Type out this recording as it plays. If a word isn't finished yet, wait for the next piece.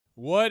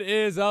What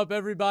is up,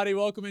 everybody?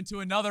 Welcome into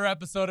another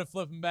episode of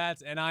Flippin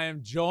Bats, and I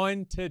am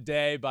joined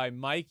today by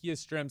Mike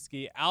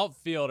Yastrzemski,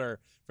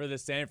 outfielder for the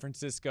San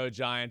Francisco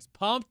Giants.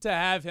 Pumped to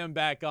have him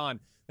back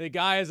on. The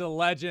guy is a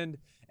legend,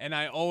 and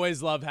I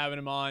always love having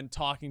him on,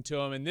 talking to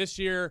him. And this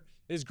year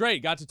is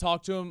great. Got to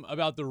talk to him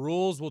about the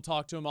rules. We'll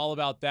talk to him all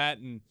about that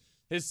and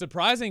his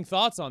surprising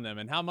thoughts on them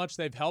and how much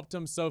they've helped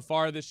him so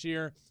far this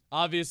year.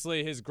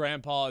 Obviously, his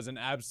grandpa is an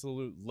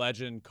absolute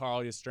legend,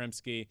 Carl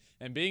Yastrzemski,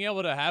 and being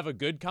able to have a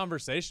good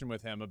conversation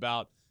with him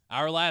about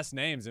our last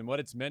names and what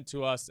it's meant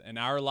to us in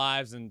our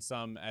lives and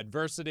some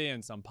adversity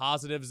and some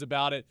positives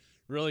about it.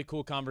 Really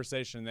cool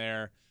conversation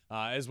there,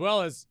 as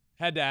well as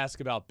had to ask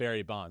about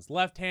Barry Bonds.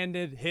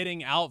 Left-handed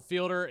hitting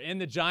outfielder in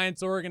the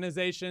Giants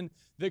organization.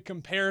 The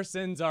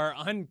comparisons are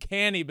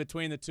uncanny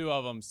between the two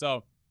of them.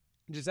 So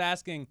just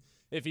asking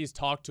if he's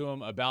talked to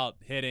him about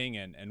hitting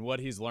and what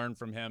he's learned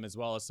from him, as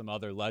well as some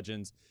other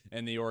legends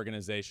in the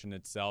organization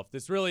itself.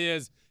 This really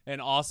is an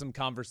awesome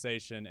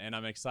conversation, and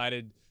I'm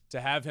excited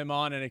to have him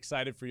on and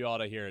excited for you all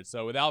to hear it.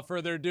 So without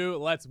further ado,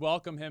 let's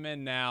welcome him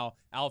in now,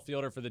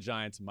 outfielder for the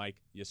Giants,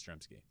 Mike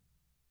Yastrzemski.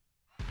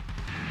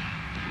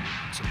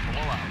 It's a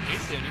blowout,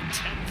 8th inning,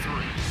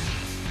 10-3.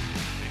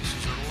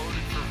 Bases are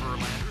loaded for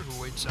Verlander,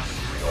 who waits on a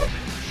 3-0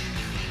 pitch.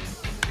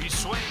 He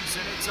swings,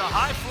 and it's a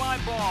high fly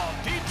ball,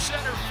 deep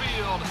center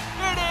field.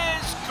 It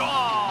is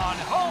gone!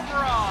 Home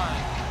run!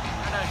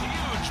 And a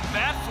huge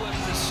bat flip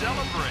to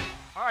celebrate.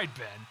 All right,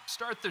 Ben,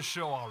 start the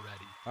show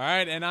already. All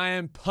right, and I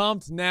am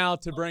pumped now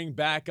to bring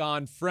back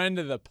on friend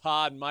of the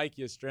pod, Mike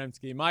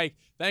Yastrzemski. Mike,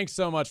 thanks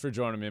so much for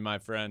joining me, my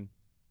friend.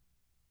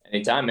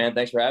 Anytime, man.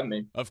 Thanks for having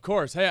me. Of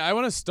course. Hey, I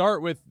want to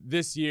start with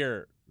this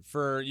year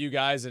for you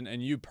guys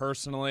and you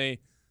personally.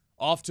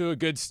 Off to a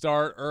good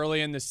start early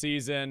in the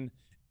season.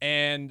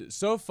 And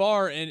so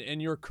far in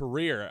your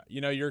career,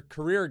 your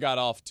career got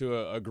off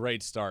to a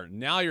great start.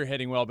 Now you're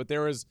hitting well, but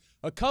there was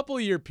a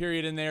couple-year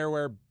period in there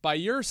where, by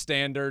your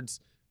standards,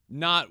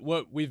 not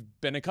what we've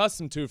been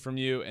accustomed to from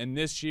you. And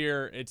this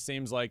year, it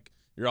seems like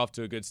you're off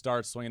to a good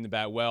start, swinging the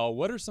bat well.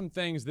 What are some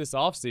things this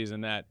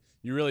offseason that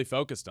you really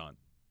focused on?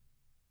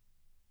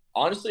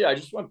 Honestly, I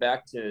just went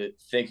back to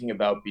thinking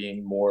about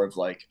being more of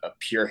like a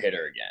pure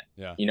hitter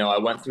again. Yeah. I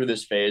went through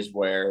this phase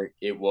where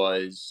it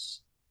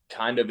was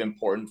kind of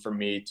important for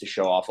me to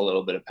show off a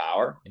little bit of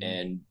power.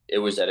 And it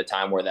was at a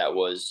time where that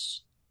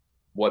was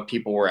what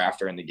people were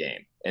after in the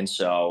game. And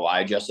so I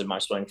adjusted my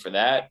swing for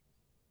that.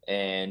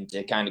 And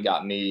it kind of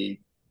got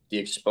me the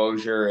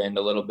exposure and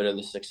a little bit of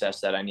the success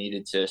that I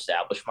needed to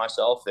establish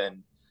myself.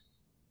 And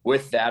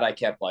with that, I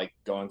kept like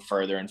going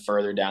further and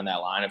further down that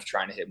line of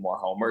trying to hit more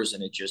homers.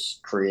 And it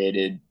just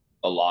created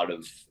a lot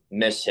of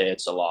miss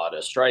hits, a lot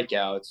of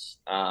strikeouts.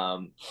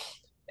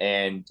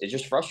 And it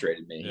just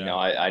frustrated me. Yeah.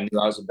 I knew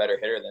I was a better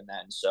hitter than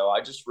that. And so I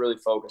just really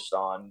focused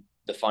on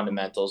the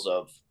fundamentals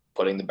of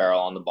putting the barrel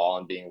on the ball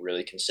and being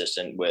really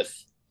consistent with,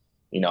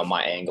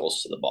 my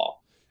angles to the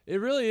ball. It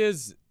really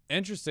is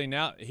interesting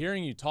now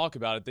hearing you talk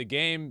about it. The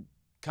game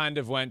kind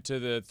of went to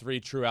the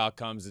 3 true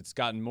outcomes. It's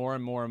gotten more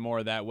and more and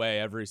more that way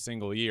every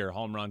single year.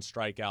 Home run,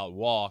 strikeout,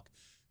 walk.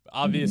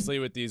 Obviously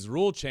with these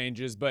rule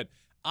changes, but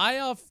I,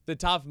 off the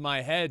top of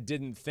my head,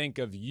 didn't think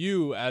of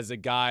you as a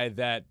guy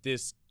that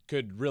this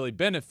could really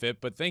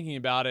benefit, but thinking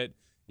about it,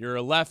 you're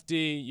a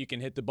lefty, you can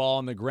hit the ball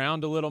on the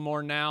ground a little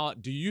more now.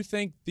 Do you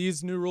think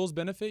these new rules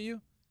benefit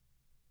you?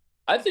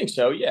 I think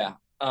so, yeah.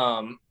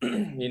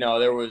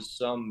 There was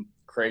some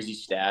crazy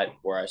stat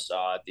where I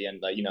saw at the end,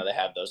 like, they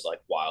have those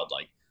like wild,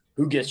 like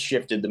who gets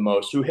shifted the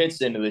most, who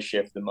hits into the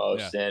shift the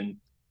most. Yeah.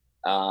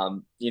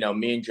 And,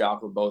 me and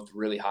Jock were both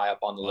really high up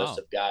on the list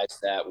of guys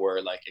that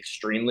were like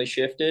extremely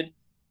shifted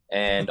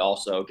and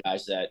also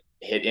guys that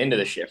hit into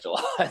the shift a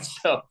lot.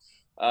 So,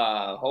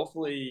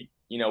 hopefully,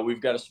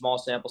 we've got a small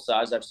sample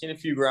size. I've seen a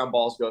few ground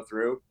balls go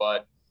through,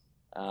 but,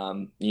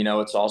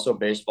 it's also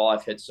baseball.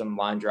 I've hit some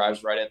line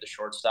drives right at the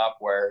shortstop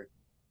where,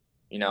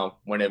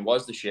 when it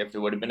was the shift, it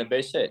would have been a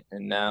base hit.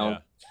 And now,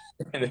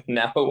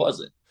 now it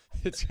wasn't.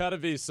 It's got to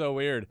be so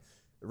weird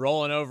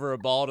rolling over a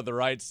ball to the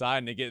right side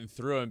and it getting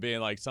through and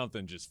being like,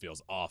 something just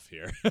feels off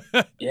here.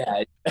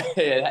 Yeah,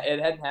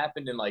 it hadn't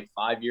happened in like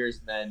 5 years.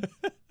 And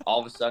then all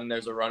of a sudden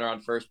there's a runner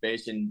on first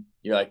base and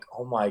you're like,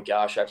 oh my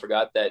gosh, I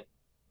forgot that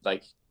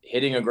like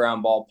hitting a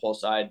ground ball pull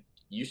side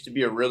used to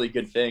be a really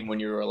good thing when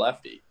you were a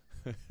lefty.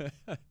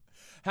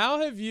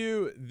 How have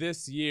you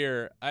this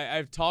year,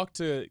 I've talked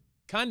to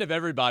kind of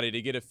everybody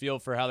to get a feel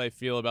for how they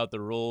feel about the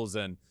rules.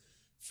 And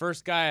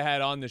first guy I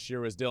had on this year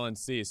was Dylan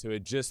Cease, who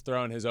had just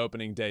thrown his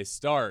opening day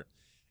start.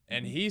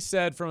 And he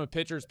said from a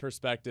pitcher's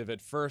perspective,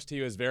 at first he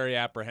was very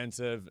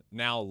apprehensive,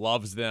 now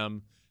loves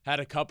them,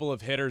 had a couple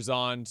of hitters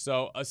on.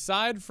 So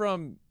aside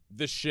from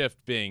the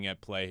shift being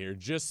at play here,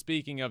 just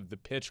speaking of the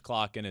pitch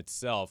clock in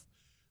itself,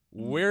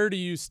 where do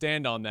you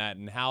stand on that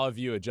and how have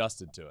you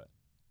adjusted to it?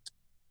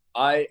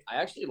 I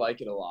actually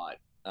like it a lot.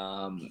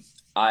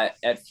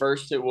 At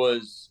first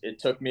it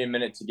took me a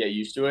minute to get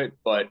used to it,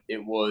 but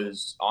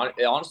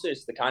honestly,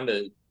 it's the kind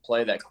of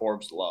play that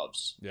Corbs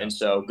loves. Yeah. And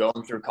so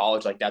going through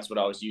college, like that's what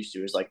I was used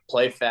to, is like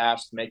play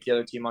fast, make the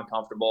other team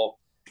uncomfortable.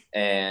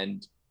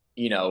 And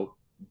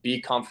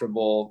be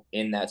comfortable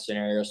in that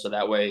scenario. So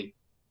that way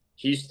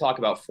he's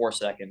talking about 4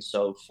 seconds.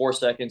 So 4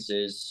 seconds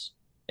is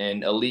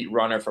an elite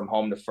runner from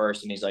home to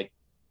first. And he's like,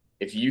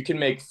 if you can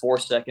make 4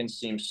 seconds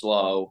seem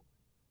slow,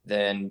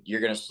 then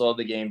you're going to slow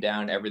the game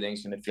down.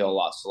 Everything's going to feel a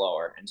lot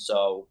slower. And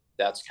so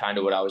that's kind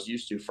of what I was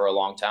used to for a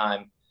long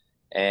time.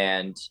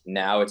 And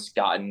now it's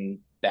gotten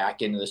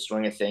back into the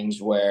swing of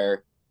things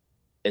where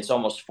it's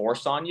almost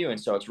forced on you.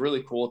 And so it's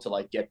really cool to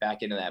like get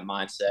back into that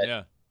mindset.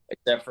 Yeah.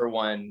 Except for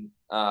when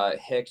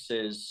Hicks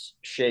is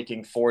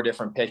shaking 4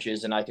 different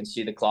pitches and I can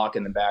see the clock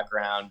in the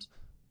background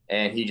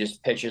and he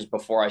just pitches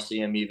before I see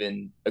him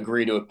even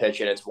agree to a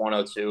pitch and it's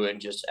 102 and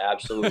just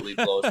absolutely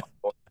blows my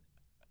board.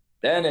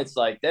 Then it's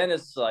like,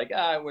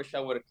 I wish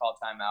I would have called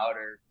timeout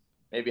or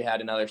maybe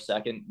had another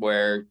second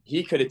where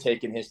he could have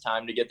taken his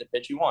time to get the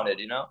pitch he wanted,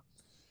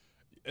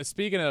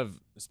 Speaking of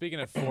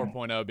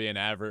 4.0 being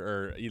average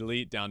or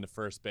elite down to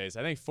first base,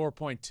 I think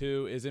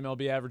 4.2 is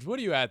MLB average. What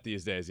are you at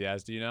these days,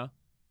 Yaz? Do you know?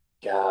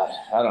 God,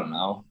 I don't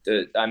know.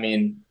 I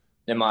mean,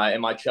 am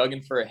I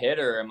chugging for a hit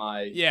or am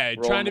I? Yeah,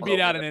 trying to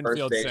beat out an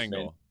infield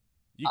single.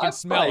 You can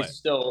smell it.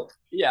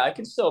 I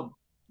can still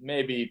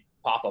maybe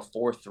pop a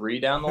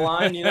 4.3 down the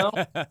line.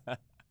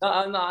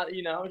 I'm not.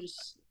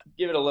 Just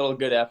give it a little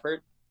good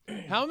effort.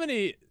 How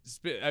many?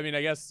 I mean,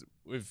 I guess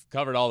we've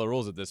covered all the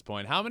rules at this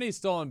point. How many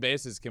stolen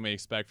bases can we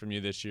expect from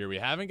you this year? We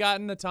haven't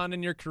gotten a ton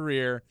in your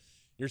career.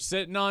 You're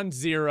sitting on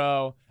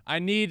 0. I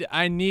need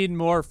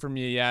more from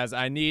you,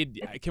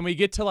 Yaz. Can we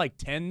get to like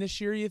 10 this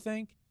year, you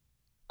think?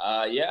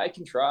 Yeah, I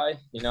can try.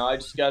 I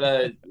just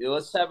gotta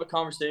let's have a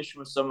conversation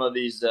with some of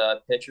these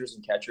pitchers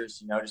and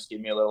catchers. Just give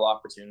me a little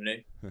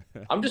opportunity.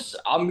 I'm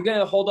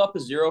gonna hold up a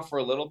 0 for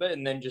a little bit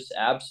and then just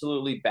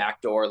absolutely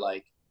backdoor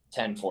like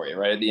 10 for you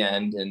right at the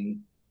end, and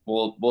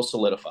we'll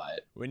solidify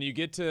it. When you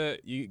get to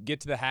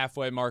the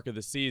halfway mark of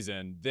the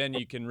season, then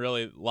you can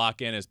really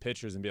lock in as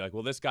pitchers and be like,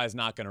 well, this guy's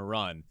not gonna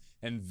run.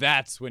 And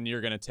that's when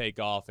you're going to take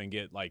off and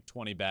get like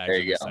 20 bags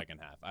in the second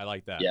half. I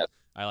like that. Yep.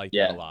 I like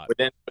that a lot.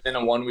 Within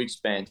a 1 week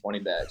span, 20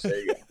 bags. There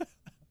you go.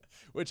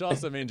 Which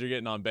also means you're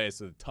getting on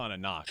base with a ton of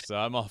knocks. So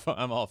I'm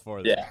all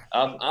for that. Yeah,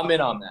 I'm in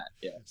on that.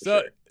 Yeah. So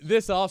sure.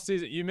 This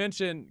offseason, you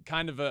mentioned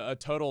kind of a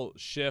total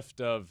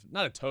shift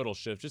not a total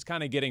shift, just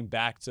kind of getting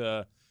back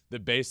to the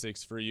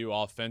basics for you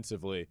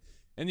offensively.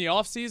 In the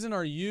offseason,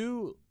 are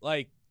you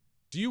like,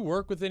 do you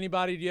work with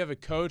anybody? Do you have a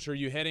coach? Are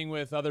you hitting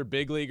with other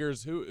big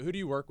leaguers? Who do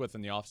you work with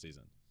in the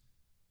offseason?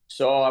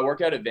 So I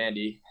work out at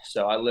Vandy.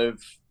 So I live,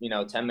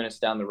 10 minutes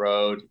down the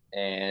road,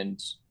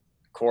 and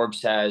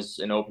Corbs has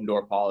an open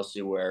door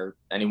policy where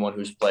anyone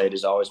who's played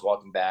is always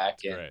welcome back.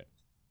 And Great.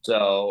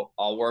 So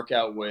I'll work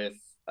out with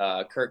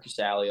Kurt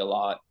Casale a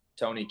lot,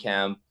 Tony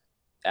Kemp,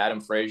 Adam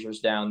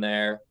Frazier's down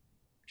there.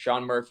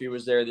 Sean Murphy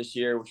was there this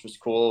year, which was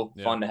cool.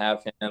 Yeah. Fun to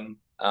have him.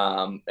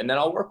 And then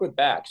I'll work with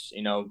Bax.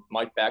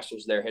 Mike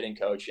Baxter's their hitting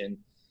coach, and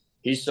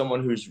he's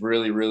someone who's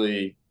really,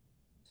 really,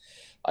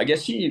 I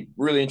guess he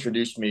really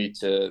introduced me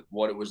to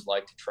what it was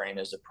like to train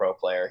as a pro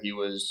player. He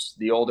was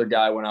the older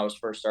guy when I was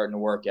first starting to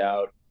work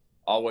out,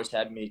 always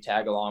had me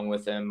tag along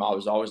with him. I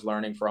was always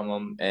learning from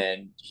him,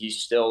 and he's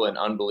still an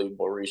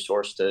unbelievable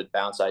resource to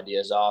bounce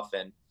ideas off.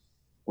 And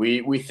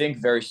we think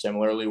very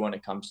similarly when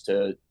it comes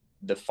to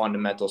the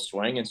fundamental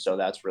swing, and so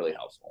that's really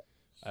helpful.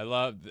 I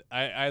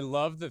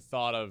love the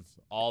thought of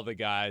all the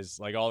guys,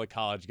 like all the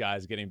college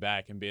guys, getting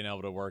back and being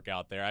able to work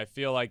out there. I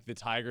feel like the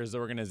Tigers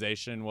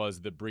organization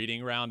was the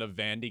breeding ground of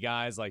Vandy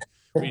guys. Like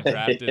we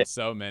drafted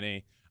so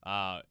many.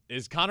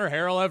 Is Connor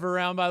Harrell ever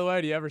around, by the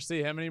way? Do you ever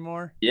see him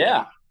anymore?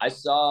 Yeah, I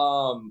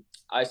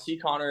see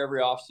Connor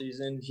every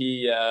offseason.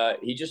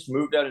 He just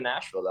moved out of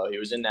Nashville though. He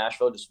was in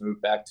Nashville, just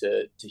moved back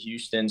to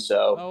Houston.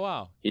 So oh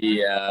wow.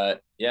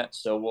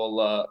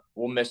 So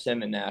we'll miss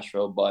him in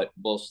Nashville, but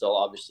we'll still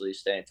obviously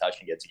stay in touch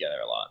and get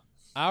together a lot.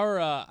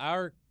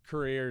 Our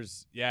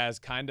careers, is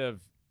kind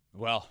of,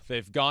 well,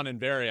 they've gone in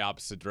very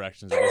opposite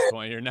directions at this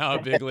point. You're now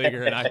a big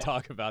leaguer and I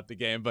talk about the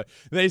game, but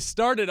they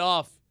started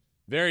off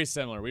very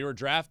similar. We were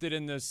drafted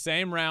in the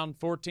same round,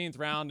 14th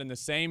round in the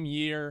same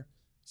year,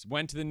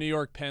 went to the New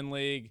York Penn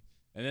League,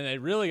 and then they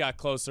really got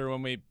closer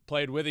when we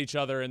played with each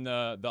other in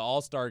the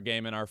All-Star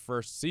game in our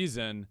first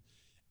season.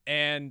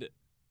 And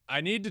I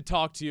need to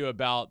talk to you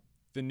about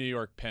the New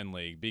York Penn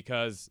League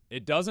because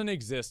it doesn't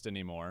exist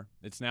anymore.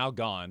 It's now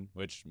gone,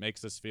 which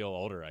makes us feel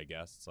older, I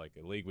guess. It's like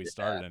a league we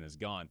started in is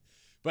gone.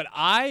 But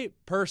I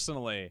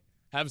personally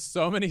have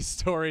so many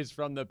stories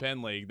from the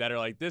Penn League that are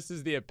like, this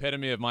is the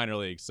epitome of minor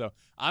league. So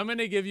I'm going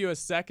to give you a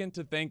second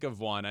to think of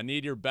one. I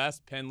need your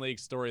best Penn League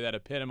story that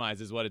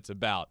epitomizes what it's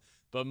about.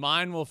 But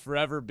mine will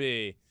forever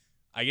be,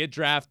 I get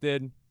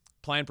drafted,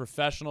 playing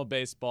professional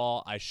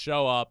baseball. I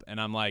show up,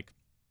 and I'm like,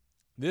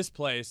 this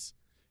place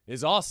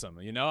is awesome.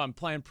 I'm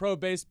playing pro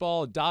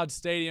baseball. Dodge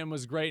Stadium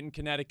was great in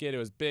Connecticut. It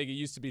was big. It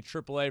used to be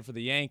AAA for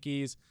the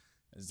Yankees.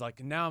 It's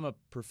like, now I'm a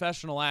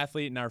professional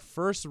athlete. In our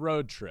first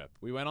road trip,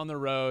 we went on the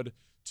road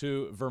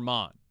to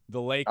Vermont,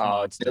 the Lake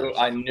Monsters.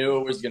 I knew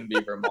it was going to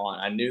be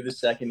Vermont. I knew the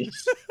second you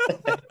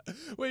said.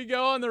 We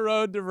go on the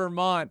road to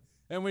Vermont,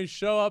 And we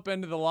show up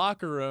into the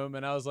locker room,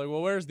 and I was like,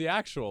 well, where's the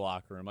actual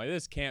locker room? Like,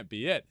 this can't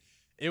be it.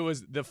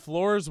 The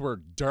floors were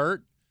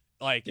dirt.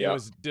 Like, It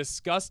was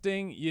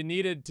disgusting. You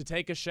needed to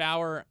take a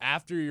shower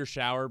after your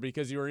shower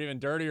because you were even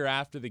dirtier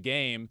after the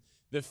game.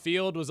 The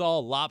field was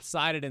all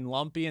lopsided and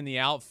lumpy in the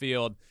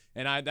outfield.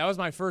 And that was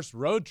my first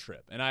road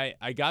trip. And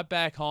I got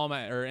back home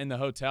or in the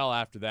hotel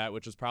after that,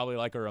 which was probably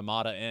like a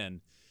Ramada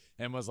Inn,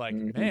 and was like,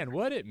 man,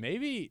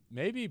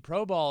 maybe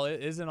pro ball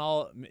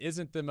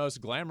isn't the most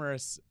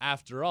glamorous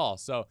after all.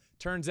 So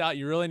turns out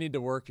you really need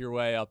to work your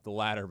way up the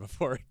ladder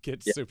before it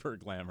gets super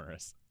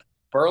glamorous.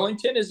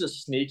 Burlington is a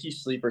sneaky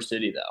sleeper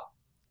city, though.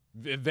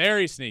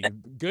 Very sneaky.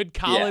 Good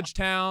college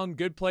town,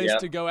 good place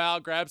to go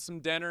out, grab some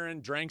dinner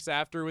and drinks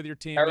after with your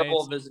teammates.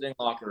 Terrible visiting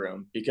locker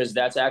room, because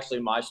that's actually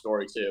my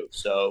story too.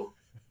 So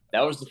that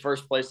was the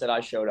first place that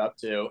I showed up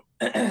to.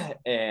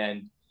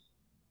 And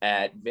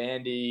at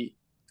Vandy,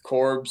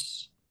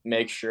 Corbs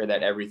makes sure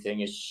that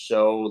everything is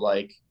so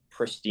like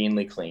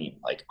pristinely clean,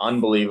 like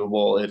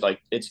unbelievable.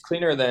 It's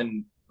cleaner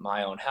than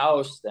my own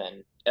house,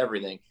 than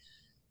everything.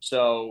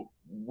 So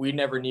we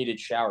never needed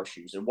shower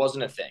shoes. It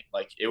wasn't a thing.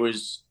 Like it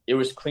was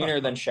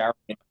cleaner than showering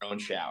in our own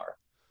shower.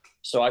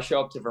 So I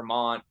show up to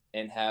Vermont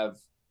and have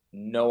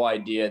no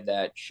idea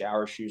that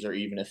shower shoes are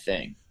even a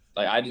thing.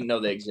 Like I didn't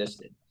know they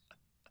existed.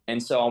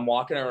 And so I'm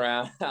walking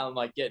around, I'm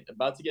like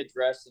about to get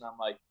dressed, and I'm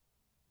like,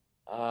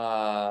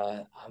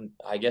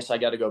 I guess I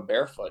got to go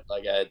barefoot.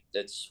 Like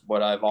it's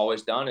what I've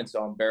always done. And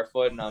so I'm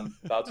barefoot and I'm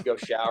about to go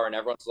shower, and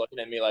everyone's looking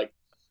at me like,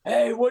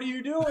 hey, what are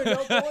you doing?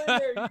 Don't go in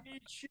there. You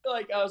need shoes.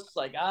 Like I was just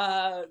like,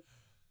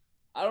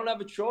 I don't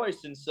have a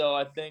choice. And so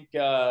I think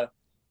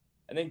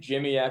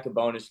Jimmy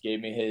Yacobonis gave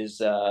me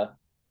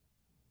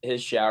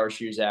his shower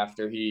shoes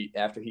after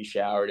he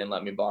showered and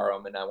let me borrow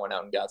them, and I went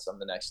out and got some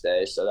the next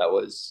day. So that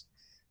was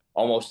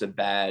almost a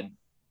bad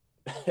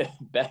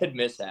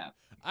mishap.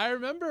 I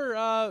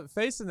remember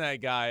facing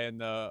that guy,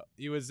 and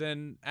he was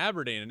in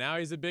Aberdeen, and now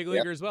he's a big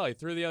leaguer as well. He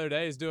threw the other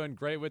day. He's doing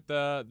great with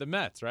the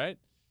Mets, right?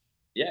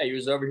 Yeah, he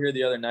was over here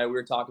the other night. We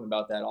were talking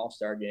about that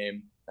All-Star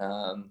game.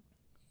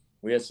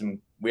 We had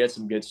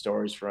some good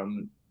stories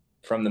from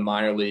the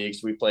minor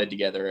leagues. We played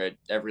together at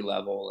every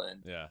level,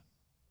 and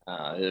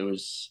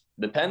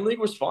the Penn League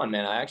was fun,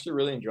 man. I actually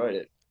really enjoyed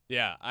it.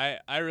 Yeah,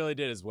 I really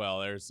did as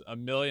well. There's a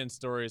million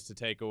stories to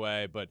take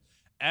away, but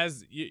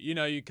as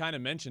you kind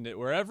of mentioned it,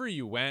 wherever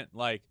you went,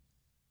 like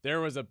there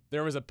was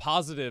a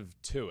positive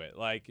to it.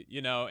 Like,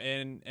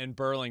 in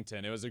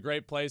Burlington, it was a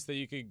great place that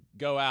you could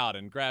go out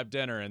and grab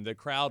dinner, and the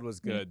crowd was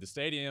good. The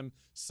stadium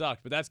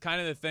sucked, but that's kind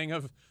of the thing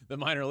of the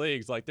minor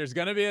leagues. Like there's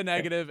going to be a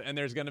negative, and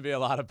there's going to be a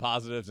lot of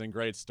positives and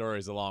great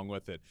stories along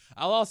with it.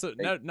 I'll also,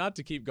 not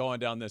to keep going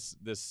down this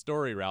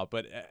story route,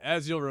 but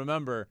as you'll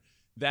remember,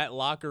 that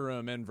locker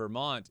room in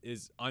Vermont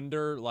is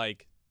under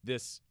like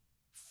this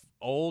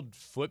old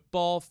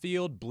football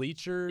field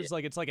bleachers.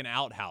 Like it's like an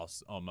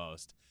outhouse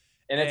almost.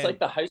 And it's like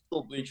the high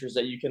school bleachers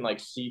that you can like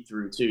see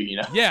through too,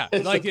 Yeah,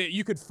 like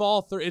you could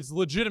fall through. It's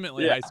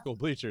legitimately high school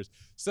bleachers.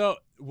 So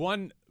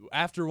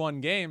after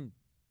one game,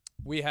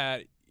 we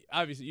had,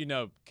 obviously,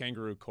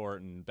 kangaroo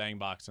court and bang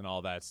box and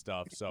all that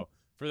stuff. So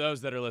for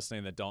those that are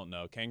listening that don't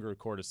know, kangaroo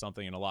court is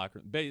something in a locker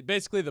room.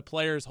 Basically, the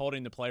players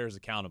holding the players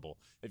accountable.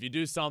 If you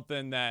do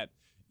something that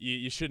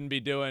you shouldn't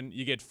be doing,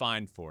 you get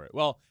fined for it.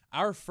 Well,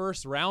 our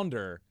first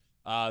rounder,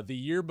 the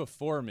year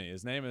before me,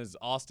 his name is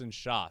Austin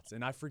Schatz,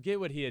 and I forget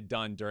what he had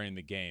done during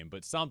the game,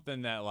 but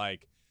something that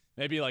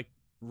maybe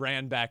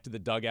ran back to the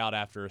dugout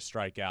after a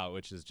strikeout,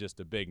 which is just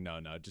a big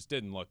no-no. Just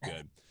didn't look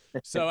good.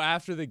 So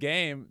after the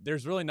game,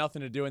 there's really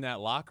nothing to do in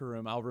that locker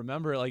room. I'll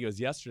remember it like it was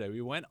yesterday.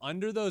 We went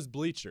under those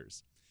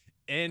bleachers,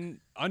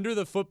 under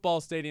the football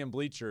stadium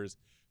bleachers,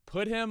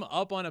 put him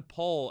up on a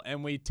pole,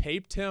 and we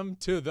taped him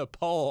to the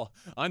pole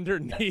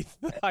underneath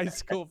the high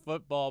school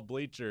football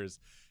bleachers.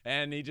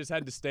 And he just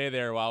had to stay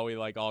there while we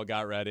all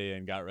got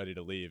ready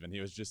to leave. And he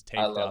was just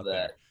taped out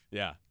there.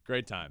 Yeah,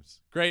 great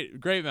times.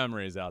 Great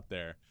memories out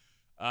there.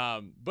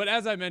 But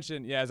as I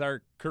mentioned, as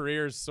our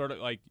careers sort of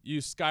you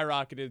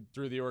skyrocketed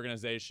through the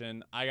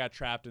organization. I got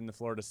trapped in the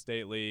Florida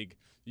State League.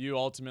 You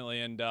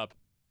ultimately end up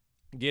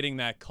getting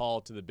that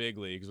call to the big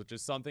leagues, which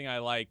is something I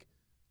like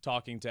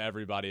talking to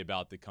everybody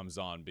about that comes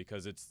on,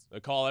 because it's a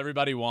call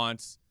everybody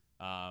wants.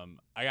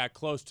 I got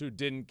close to,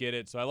 didn't get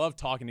it. So I love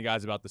talking to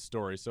guys about the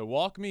story. So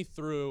walk me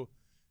through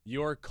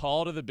your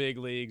call to the big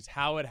leagues,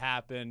 how it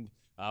happened.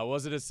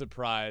 Was it a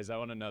surprise? I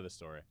want to know the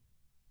story.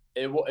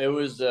 It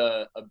was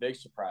a big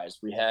surprise.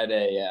 We had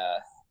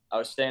I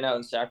was staying out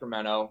in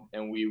Sacramento,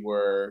 and we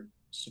were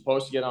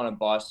supposed to get on a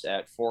bus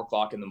at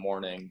 4:00 in the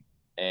morning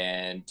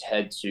and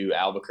head to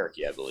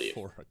Albuquerque, I believe.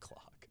 4:00.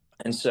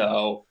 And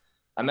so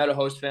I'm at a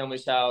host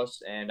family's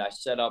house, and I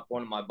set up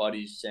one of my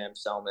buddies, Sam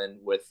Selman,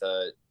 with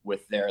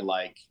their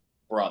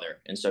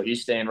brother. And so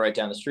he's staying right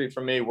down the street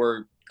from me.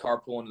 We're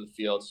carpooling to the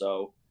field.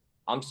 So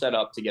I'm set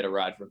up to get a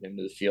ride from him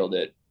to the field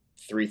at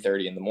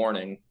 3:30 in the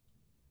morning.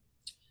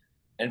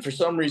 And for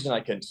some reason I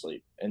couldn't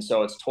sleep. And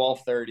so it's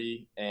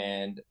 12:30,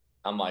 and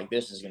I'm like,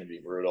 this is going to be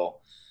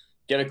brutal.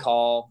 Get a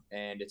call,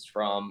 and it's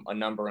from a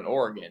number in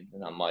Oregon.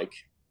 And I'm like,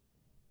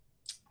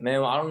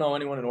 Man, I don't know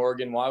anyone in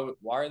Oregon. Why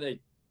are they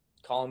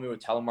calling me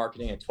with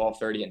telemarketing at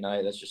 12:30 at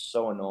night? That's just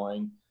so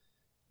annoying.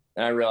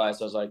 And I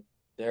realized I was like,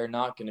 they're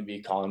not going to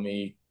be calling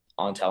me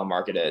on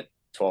telemarket at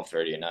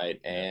 12:30 at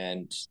night.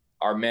 And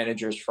our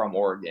manager's from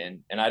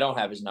Oregon, and I don't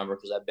have his number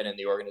because I've been in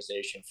the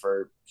organization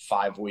for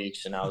 5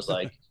 weeks. And I was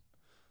like,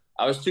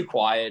 I was too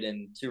quiet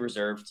and too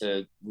reserved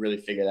to really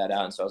figure that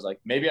out. And so I was like,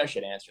 maybe I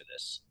should answer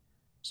this.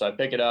 So I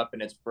pick it up,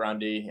 and it's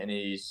Grundy, and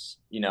he's,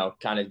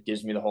 kind of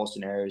gives me the whole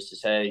scenario. He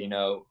says, hey,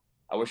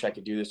 I wish I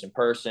could do this in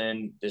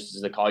person. This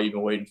is the call you've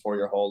been waiting for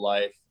your whole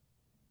life,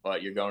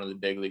 but you're going to the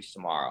big leagues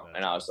tomorrow.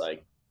 And I was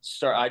like,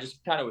 I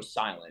just kind of was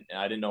silent, and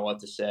I didn't know what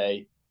to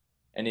say.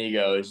 And he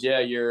goes, yeah,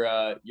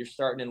 you're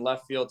starting in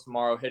left field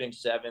tomorrow, hitting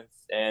seventh,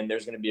 and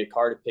there's going to be a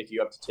car to pick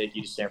you up to take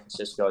you to San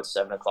Francisco at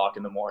 7:00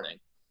 in the morning.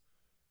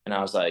 And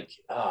I was like,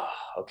 oh,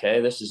 okay,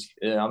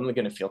 I'm going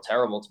to feel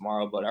terrible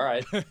tomorrow, but all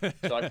right.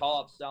 So I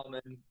call up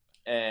Selman,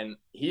 and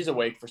he's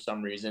awake for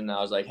some reason. And I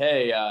was like,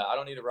 hey, I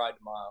don't need a ride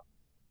tomorrow.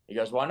 He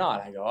goes, why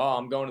not? I go, oh,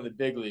 I'm going to the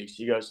big leagues.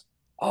 He goes,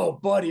 oh,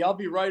 buddy, I'll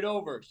be right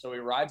over. So he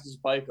rides his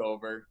bike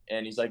over,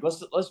 and he's like,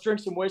 let's drink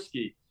some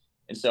whiskey.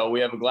 And so we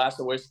have a glass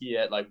of whiskey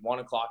at like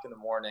 1:00 in the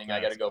morning. That's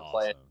I got to go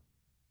play at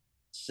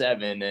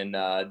 7. And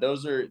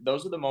those are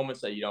the moments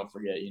that you don't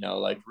forget,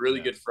 like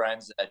really good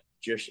friends that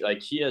just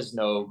like, he has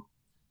no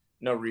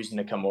reason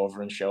to come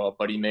over and show up,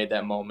 but he made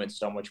that moment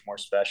so much more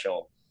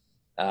special.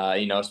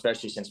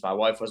 Especially since my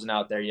wife wasn't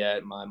out there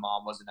yet, my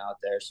mom wasn't out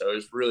there. So it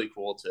was really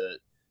cool to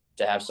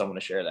have someone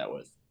to share that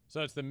with.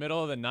 So it's the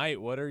middle of the night.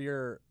 What are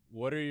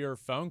your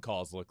phone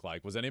calls look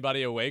like? Was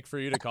anybody awake for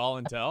you to call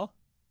and tell?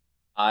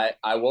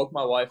 I woke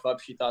my wife up.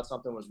 She thought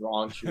something was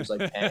wrong. She was like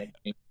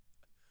panicking.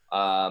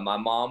 My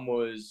mom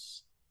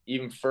was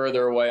even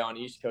further away on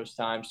East Coast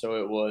time, so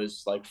it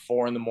was like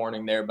 4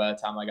 a.m. there by the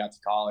time I got to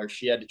call her.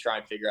 She had to try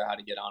and figure out how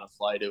to get on a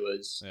flight. It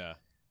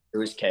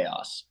was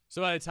chaos.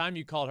 So by the time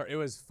you called her, it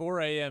was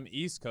 4 a.m.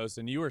 East Coast,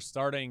 and you were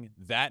starting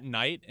that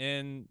night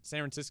in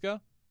San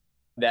Francisco?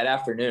 That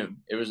afternoon.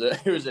 It was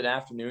an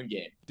afternoon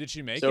game. Did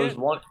she make it? So it was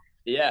one.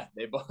 Yeah,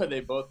 they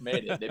both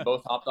made it. They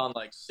both hopped on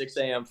like 6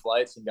 a.m.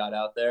 flights and got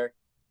out there,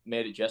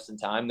 made it just in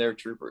time. They're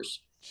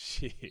troopers.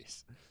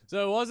 Jeez.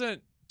 So it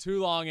wasn't too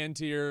long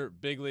into your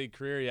big league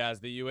career,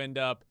 Yaz, that you end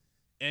up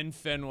in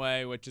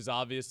Fenway, which is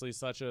obviously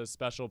such a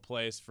special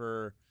place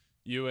for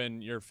you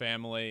and your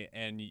family,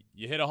 and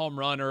you hit a home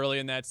run early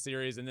in that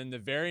series, and then the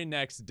very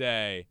next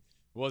day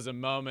was a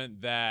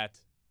moment that,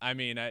 I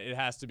mean, it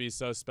has to be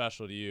so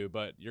special to you,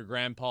 but your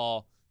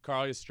grandpa,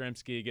 Carl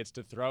Yastrzemski, gets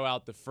to throw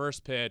out the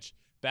first pitch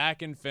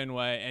back in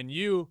Fenway, and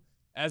you,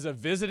 as a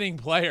visiting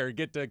player,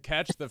 get to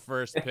catch the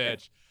first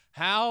pitch.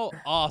 How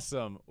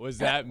awesome was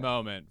that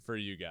moment for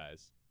you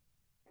guys?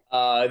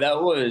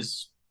 That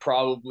was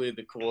probably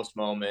the coolest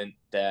moment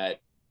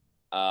that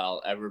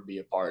I'll ever be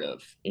a part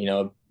of.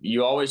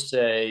 You always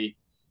say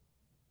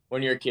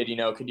when you're a kid,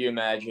 could you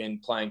imagine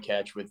playing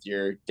catch with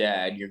your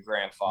dad, your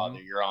grandfather,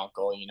 your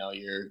uncle,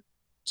 you're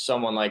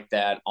someone like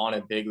that on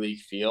a big league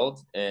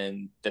field.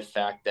 And the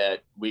fact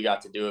that we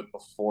got to do it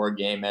before a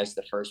game as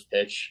the first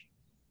pitch,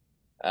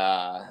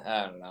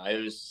 I don't know.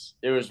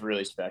 It was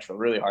really special,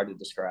 really hard to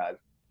describe.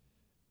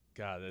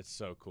 God, that's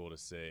so cool to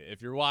see.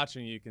 If you're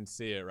watching, you can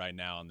see it right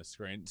now on the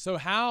screen. So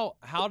how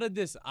did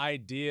this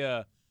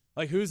idea,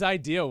 like whose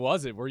idea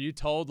was it? Were you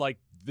told like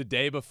the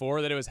day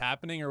before that it was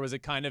happening, or was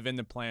it kind of in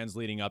the plans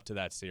leading up to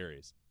that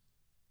series?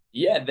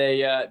 Yeah,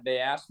 they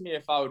asked me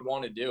if I would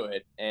want to do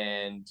it,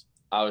 and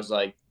I was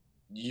like,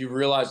 you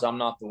realize I'm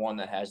not the one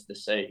that has the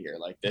say here.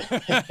 Like,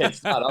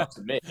 it's not up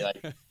to me.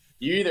 Like,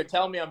 you either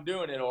tell me I'm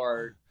doing it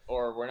or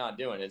we're not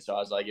doing it. So I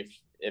was like,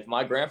 if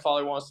my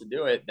grandfather wants to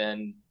do it,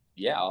 then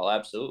yeah, I'll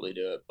absolutely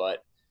do it.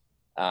 But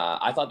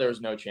I thought there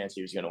was no chance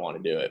he was going to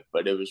want to do it,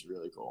 but it was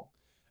really cool.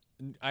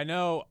 I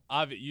know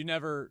you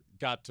never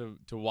got to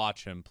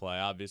watch him play.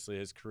 Obviously,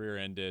 his career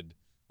ended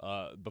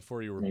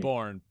before you were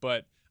born,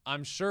 but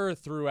I'm sure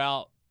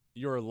throughout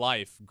your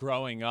life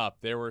growing up,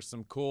 there were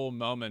some cool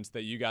moments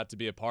that you got to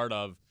be a part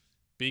of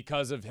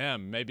because of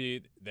him.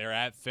 Maybe they're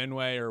at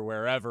Fenway or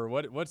wherever.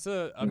 What's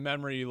a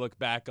memory you look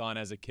back on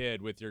as a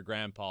kid with your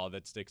grandpa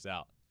that sticks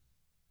out?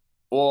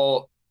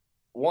 Well,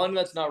 one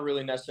that's not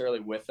really necessarily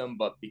with him,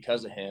 but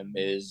because of him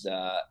is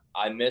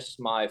I missed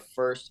my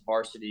first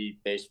varsity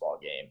baseball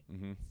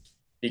game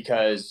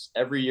because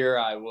every year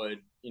I would,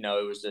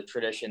 it was a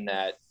tradition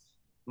that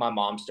my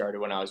mom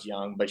started when I was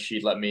young, but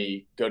she'd let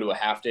me go to a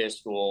half day of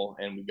school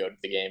and we'd go to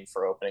the game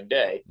for opening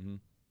day.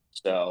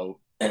 So,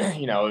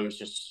 it was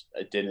just,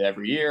 I did it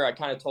every year. I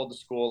kind of told the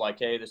school like,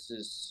 hey, this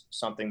is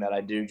something that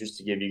I do just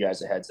to give you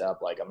guys a heads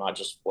up. Like, I'm not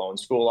just blowing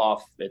school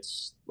off.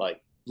 It's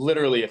like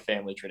literally a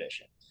family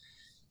tradition.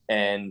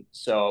 And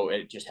so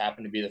it just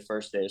happened to be the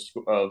first day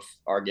of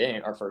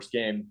our first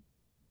game.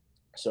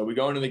 So we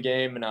go into the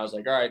game and I was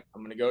like, all right,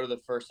 I'm going to go to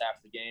the first half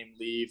of the game,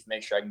 leave,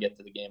 make sure I can get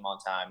to the game on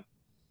time.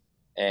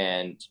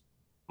 And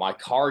my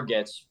car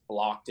gets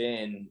blocked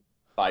in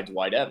by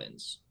Dwight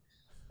Evans.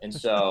 And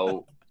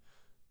so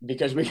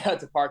because we got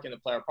to park in the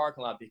player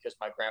parking lot because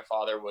my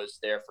grandfather was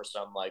there for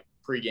some like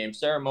pregame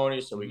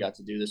ceremony. So we got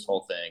to do this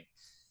whole thing.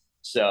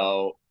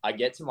 So I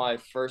get to my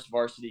first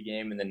varsity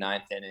game in the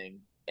ninth inning,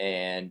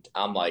 and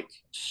I'm like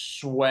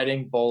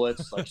sweating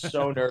bullets, like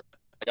so nervous.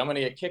 Like I'm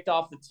gonna get kicked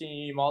off the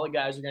team. All the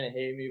guys are gonna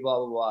hate me. Blah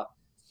blah blah.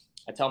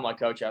 I tell my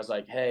coach, I was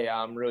like, "Hey,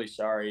 I'm really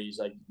sorry." He's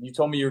like, "You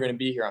told me you were gonna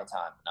be here on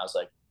time," and I was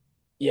like,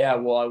 "Yeah,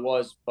 well, I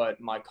was, but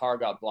my car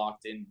got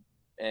blocked in,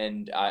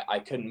 and I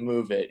couldn't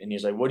move it." And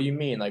he's like, "What do you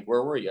mean? Like,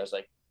 where were you?" I was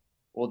like,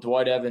 "Well,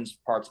 Dwight Evans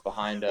parks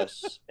behind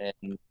us,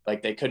 and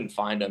like they couldn't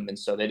find him, and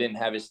so they didn't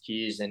have his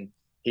keys." And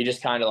he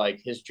just kind of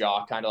like his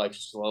jaw kind of like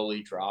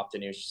slowly dropped,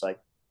 and he was just like,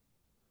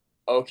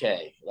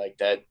 "Okay, like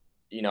that."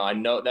 I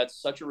know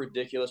that's such a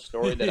ridiculous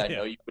story that I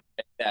know Yeah. you would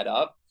pick that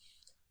up.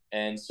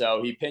 And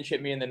so he pinch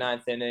hit me in the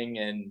ninth inning,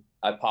 and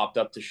I popped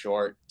up to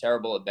short.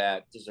 Terrible at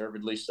bat,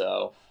 deservedly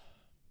so.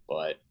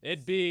 But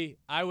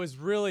I was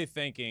really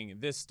thinking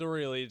this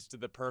story leads to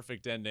the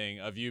perfect ending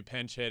of you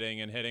pinch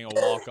hitting and hitting a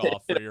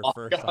walk-off for your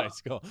first high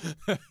school.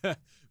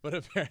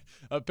 But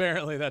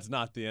apparently that's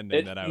not the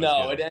ending that I was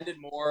no, getting. it ended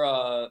more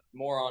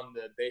on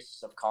the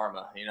basis of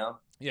karma,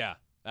 Yeah,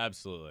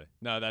 absolutely.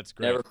 No, that's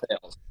great. Never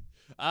fails.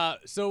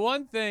 So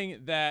one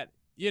thing that,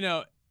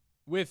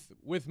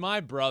 with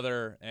my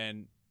brother,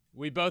 and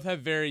we both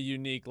have very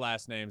unique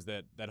last names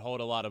that hold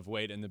a lot of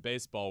weight in the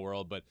baseball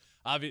world, but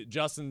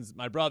Justin's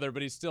my brother,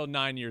 but he's still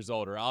 9 years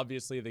older.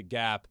 Obviously, the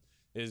gap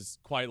is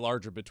quite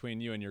larger between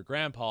you and your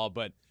grandpa,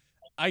 but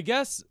I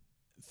guess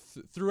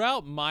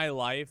throughout my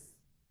life,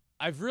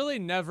 I've really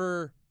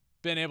never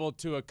been able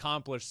to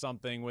accomplish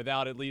something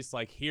without at least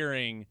like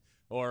hearing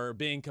or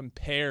being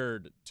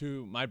compared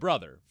to my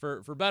brother,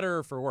 for better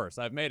or for worse.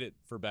 I've made it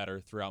for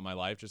better throughout my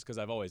life just because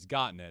I've always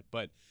gotten it.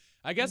 But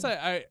I guess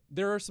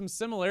there are some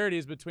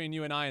similarities between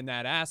you and I in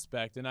that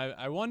aspect. And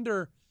I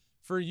wonder,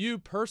 for you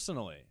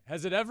personally,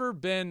 has it ever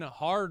been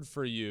hard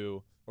for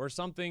you or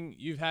something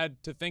you've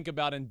had to think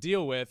about and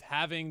deal with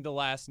having the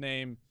last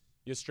name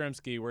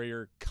Yastrzemski, where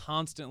you're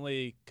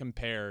constantly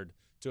compared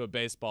to a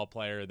baseball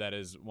player that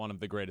is one of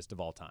the greatest of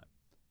all time?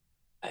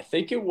 I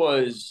think it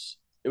was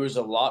a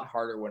lot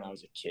harder when I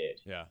was a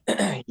kid. Yeah.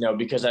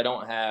 Because I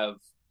don't have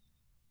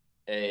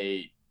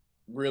a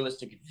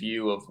realistic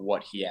view of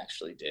what he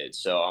actually did.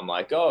 So I'm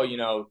like,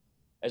 oh,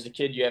 as a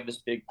kid, you have this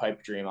big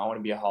pipe dream. I want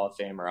to be a Hall of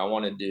Famer. I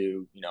want to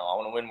do, I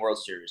want to win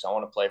World Series. I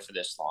want to play for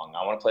this long.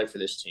 I want to play for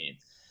this team.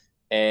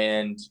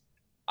 And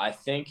I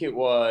think it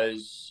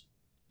was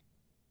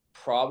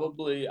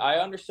probably, I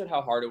understood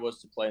how hard it was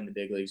to play in the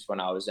big leagues when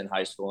I was in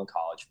high school and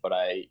college, but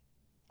I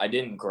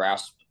didn't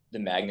grasp the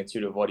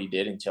magnitude of what he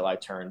did until I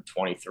turned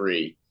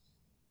 23.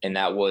 And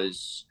that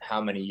was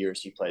how many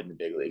years he played in the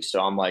big leagues.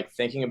 So I'm like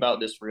thinking about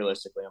this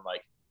realistically. I'm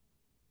like,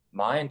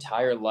 my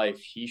entire life,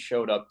 he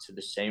showed up to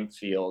the same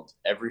field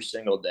every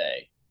single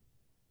day.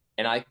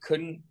 And I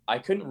couldn't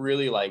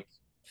really like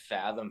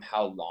fathom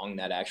how long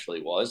that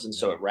actually was. And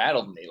so it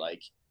rattled me.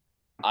 Like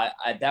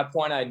at that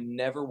point, I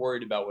never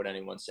worried about what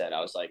anyone said. I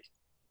was like,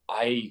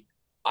 I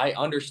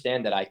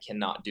understand that I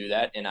cannot do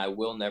that, and I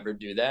will never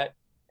do that.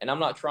 And I'm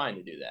not trying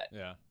to do that.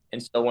 Yeah.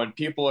 And so when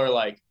people are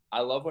like, I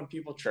love when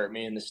people chirp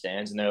me in the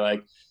stands and they're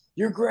like,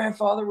 your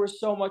grandfather was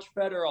so much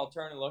better. I'll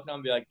turn and look and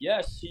I'll be like,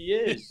 yes, he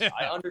is. Yeah.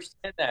 I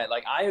understand that.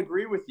 Like, I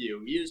agree with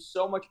you. He is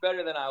so much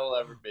better than I will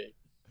ever be.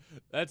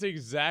 That's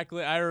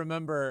exactly. I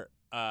remember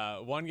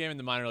one game in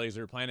the minor leagues.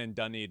 We were playing in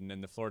Dunedin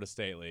in the Florida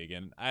State League,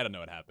 and I don't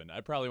know what happened.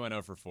 I probably went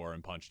 0 for 4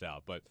 and punched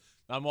out. But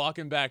I'm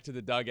walking back to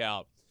the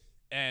dugout,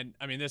 and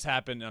I mean, this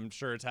happened. I'm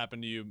sure it's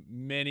happened to you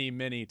many,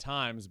 many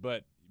times.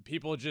 But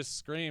people just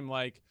scream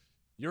like,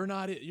 "You're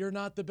not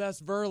the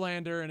best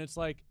Verlander," and it's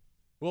like,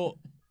 well.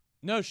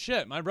 No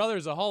shit. My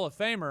brother's a Hall of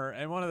Famer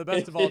and one of the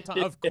best of all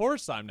time. Of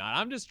course I'm not.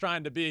 I'm just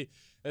trying to be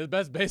the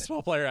best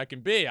baseball player I can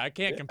be. I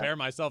can't compare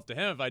myself to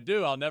him. If I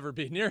do, I'll never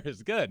be near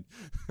as good.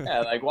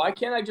 Yeah, like, why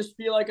can't I just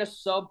be like a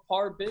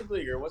subpar big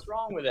leaguer? What's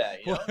wrong with that?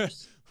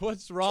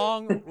 What's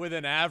wrong with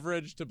an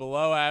average to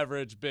below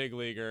average big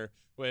leaguer,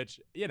 which,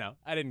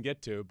 I didn't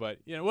get to, but,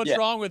 what's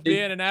wrong with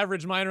being an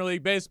average minor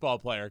league baseball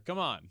player? Come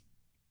on.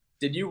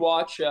 Did you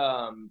watch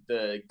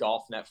the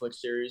golf Netflix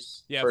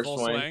series? Yeah, First Full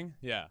Swing.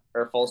 Yeah.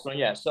 Or Full Swing,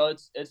 yeah. So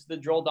it's the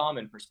Joel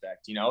Dahman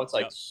perspective. It's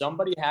like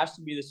somebody has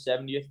to be the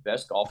 70th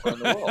best golfer in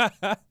the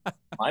world.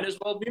 Might as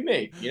well be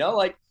me.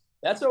 Like,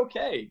 that's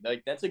okay.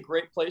 Like, that's a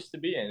great place to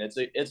be in.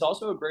 It's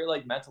also a great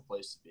like mental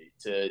place to be,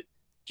 to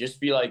just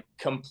be like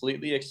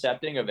completely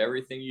accepting of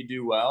everything you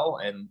do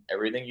well and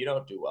everything you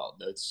don't do well.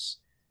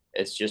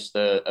 It's just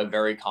a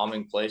very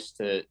calming place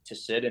to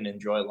sit and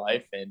enjoy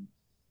life. And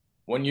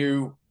when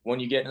you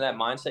get into that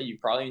mindset, you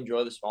probably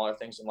enjoy the smaller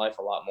things in life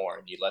a lot more,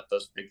 and you let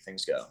those big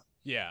things go.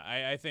 Yeah,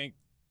 I think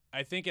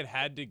it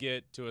had to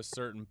get to a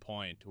certain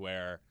point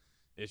where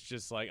it's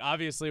just like,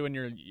 obviously when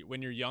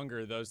you're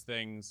younger, those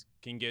things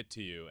can get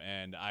to you,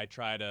 and I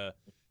try to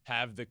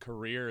have the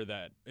career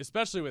that,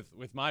 especially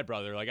with my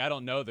brother, like, I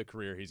don't know the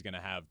career he's going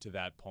to have to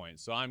that point.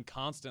 So I'm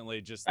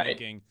constantly just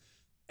thinking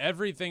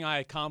everything I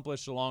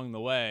accomplished along the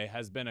way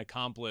has been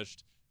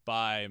accomplished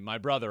by my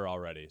brother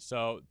already.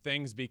 So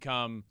things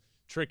become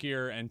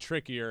trickier and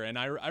trickier. And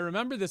I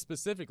remember this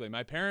specifically.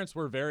 My parents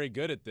were very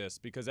good at this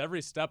because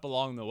every step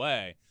along the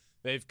way,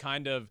 they've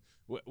kind of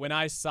when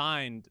I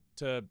signed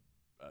to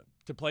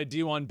play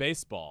D1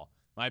 baseball,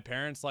 my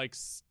parents like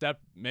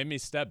made me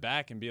step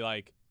back and be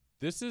like,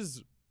 this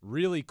is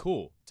really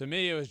cool. To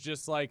me, it was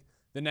just like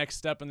the next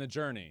step in the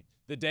journey.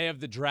 The day of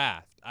the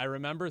draft, I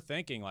remember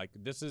thinking like,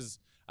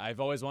 I've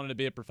always wanted to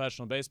be a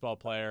professional baseball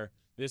player.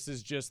 This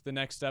is just the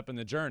next step in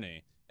the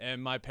journey.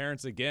 And my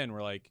parents again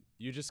were like,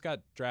 you just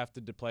got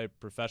drafted to play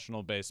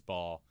professional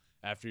baseball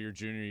after your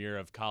junior year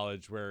of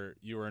college where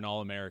you were an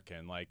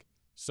All-American. Like,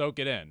 soak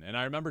it in. And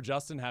I remember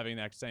Justin having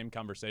that same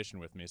conversation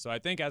with me. So I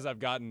think as I've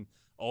gotten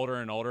older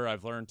and older,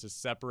 I've learned to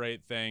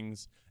separate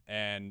things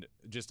and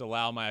just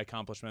allow my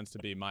accomplishments to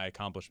be my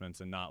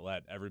accomplishments and not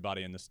let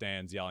everybody in the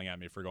stands yelling at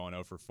me for going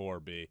 0 for 4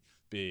 be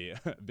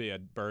a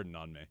burden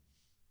on me.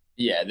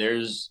 Yeah,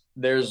 there's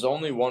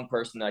only one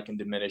person that can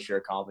diminish your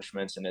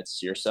accomplishments, and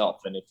it's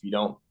yourself. And if you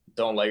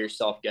don't let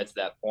yourself get to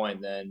that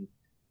point, then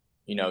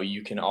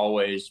you can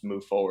always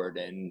move forward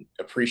and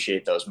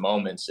appreciate those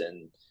moments.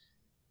 And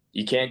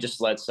you can't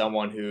just let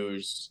someone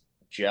who's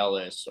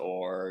jealous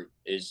or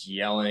is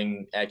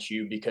yelling at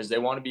you because they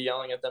want to be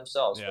yelling at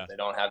themselves, but they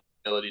don't have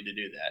the ability to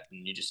do that.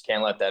 And you just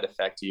can't let that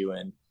affect you.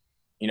 And,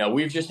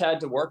 we've just had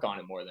to work on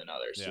it more than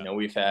others. Yeah.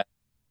 We've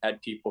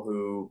had people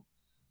who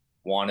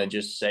want to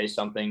just say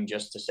something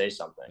just to say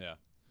something. Yeah.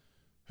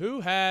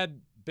 Who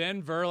had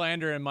Ben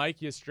Verlander and Mike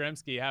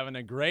Yastrzemski having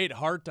a great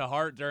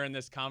heart-to-heart during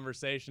this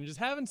conversation, just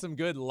having some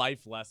good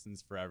life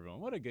lessons for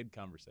everyone. What a good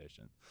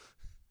conversation.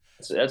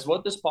 That's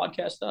what this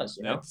podcast does,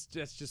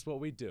 That's just what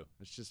we do.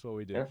 It's just what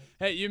we do. Yeah.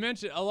 Hey, you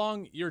mentioned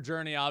along your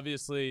journey,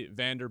 obviously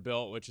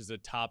Vanderbilt, which is a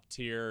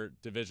top-tier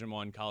Division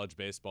I college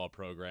baseball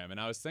program. And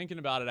I was thinking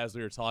about it as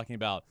we were talking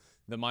about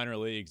the minor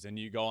leagues and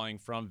you going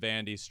from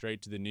Vandy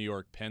straight to the New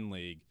York Penn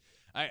League.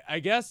 I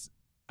guess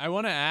I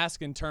want to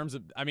ask in terms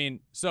of,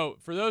 so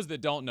for those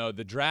that don't know,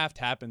 the draft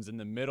happens in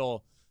the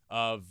middle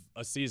of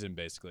a season,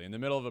 basically, in the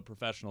middle of a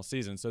professional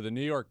season. So the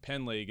New York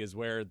Penn League is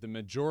where the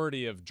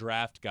majority of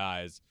draft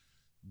guys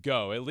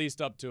go, at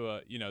least up to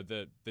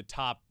the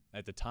top.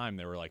 At the time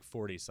there were like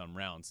 40 some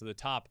rounds, so the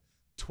top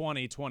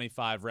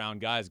 20-25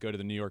 round guys go to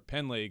the New York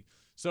Penn League.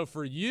 So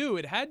for you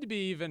it had to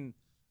be even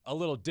a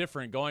little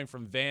different going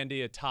from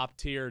Vandy, a top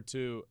tier,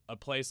 to a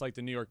place like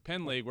the New York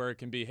Penn League where it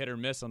can be hit or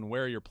miss on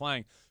where you're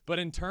playing. But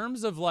in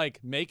terms of like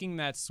making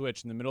that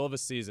switch in the middle of a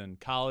season,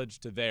 college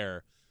to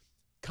there,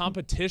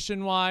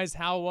 competition wise,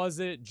 how was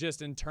it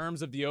just in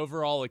terms of the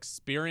overall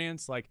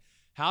experience? Like,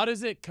 how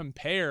does it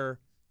compare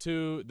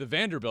to the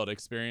Vanderbilt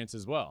experience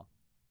as well?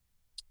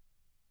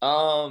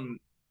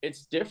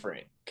 It's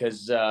different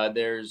because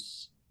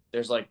there's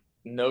like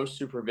no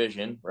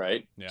supervision,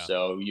 right? Yeah.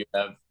 So you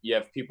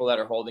have people that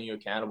are holding you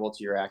accountable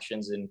to your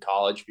actions in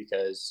college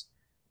because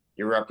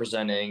you're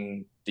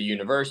representing the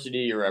university,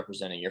 you're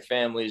representing your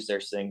families.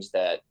 There's things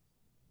that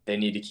they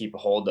need to keep a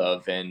hold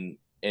of. And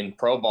in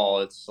pro ball,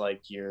 it's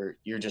like you're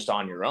just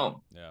on your own.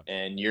 Yeah.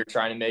 And you're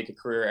trying to make a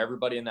career.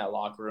 Everybody in that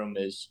locker room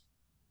is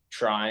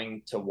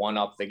trying to one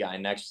up the guy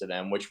next to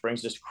them, which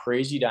brings this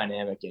crazy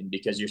dynamic in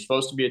because you're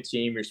supposed to be a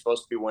team, you're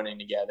supposed to be winning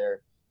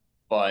together,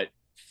 but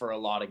for a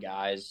lot of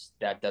guys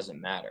that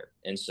doesn't matter.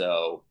 And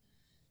so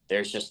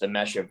there's just a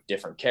mesh of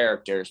different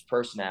characters,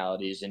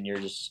 personalities, and you're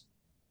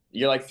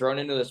like thrown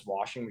into this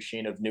washing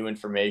machine of new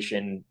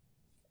information,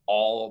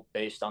 all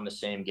based on the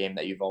same game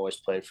that you've always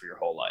played for your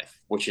whole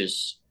life, which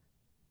is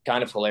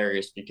kind of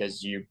hilarious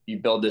because you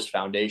build this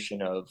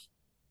foundation of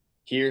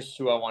here's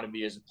who I want to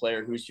be as a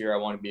player, who's here I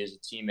want to be as a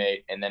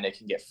teammate, and then it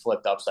can get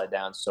flipped upside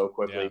down so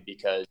quickly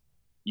because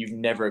you've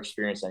never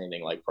experienced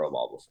anything like pro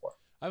ball before.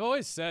 I've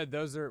always said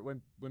those are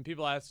when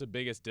people ask the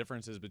biggest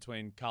differences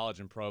between college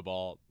and pro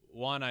ball,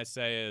 one I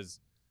say is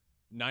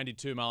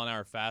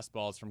 92-mile-an-hour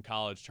fastballs from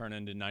college turn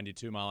into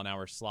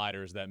 92-mile-an-hour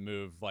sliders that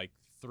move like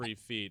 3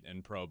 feet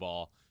in pro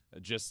ball,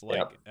 just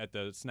like at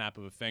the snap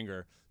of a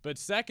finger. But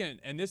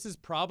second, and this was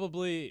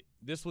probably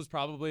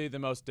the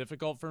most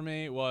difficult for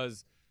me,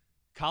 was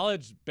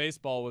college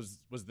baseball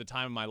was the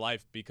time of my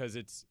life because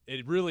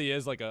it really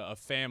is like a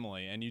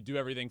family and you do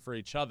everything for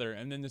each other.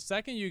 And then the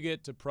second you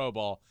get to pro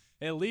ball,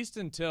 at least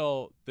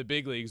until the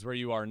big leagues where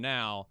you are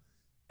now,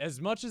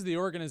 as much as the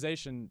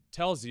organization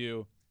tells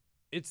you,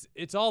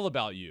 it's all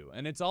about you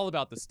and it's all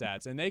about the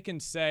stats. And they can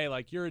say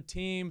like, you're a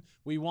team,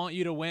 we want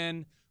you to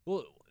win.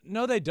 Well,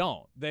 no, they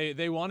don't.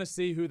 They want to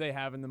see who they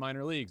have in the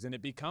minor leagues. And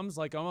it becomes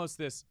like almost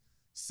this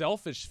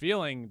selfish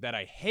feeling that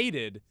I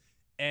hated.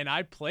 And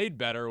I played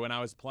better when I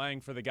was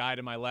playing for the guy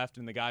to my left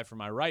and the guy for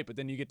my right. But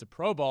then you get to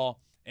pro ball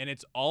and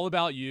it's all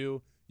about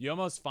you. You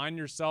almost find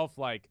yourself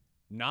like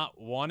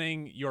not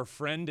wanting your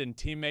friend and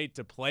teammate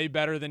to play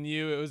better than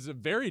you. It was a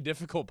very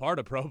difficult part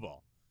of pro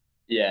ball.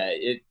 Yeah,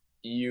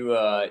 you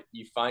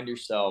find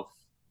yourself,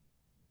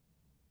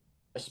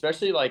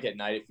 especially like at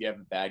night, if you have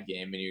a bad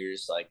game and you're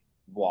just like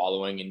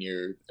wallowing in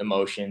your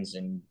emotions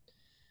and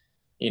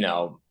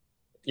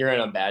you're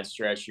in a bad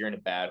stretch, you're in a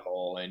bad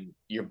hole, and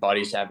your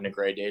buddy's having a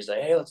great day. He's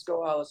like, hey, let's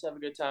go out, let's have a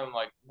good time. I'm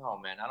like, no,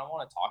 man, I don't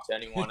want to talk to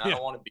anyone. I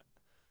don't want to be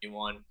with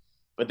anyone.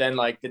 But then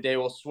like the day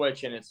will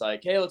switch and it's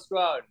like, hey, let's go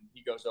out. And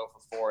he goes 0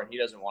 for 4 and he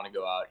doesn't want to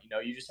go out.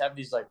 You just have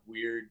these like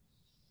weird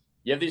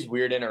you have these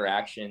weird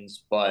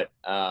interactions, but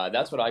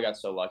that's what I got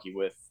so lucky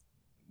with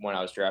when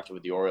I was drafted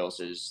with the Orioles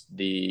is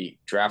the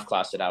draft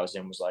class that I was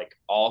in was like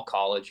all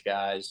college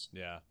guys.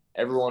 Yeah.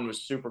 Everyone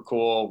was super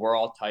cool. We're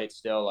all tight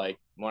still. Like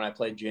when I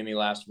played Jimmy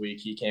last week,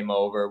 he came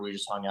over. We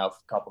just hung out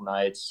for a couple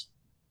nights.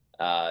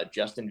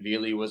 Justin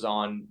Veely was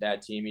on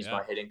that team. He's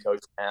my hitting coach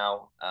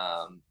now,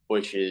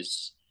 which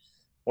is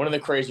one of the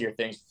crazier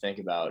things to think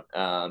about.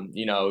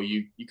 You know,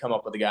 you come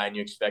up with a guy and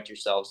you expect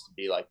yourselves to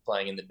be like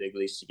playing in the big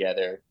leagues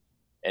together.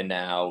 And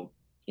now,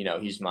 you know,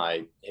 he's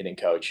my hitting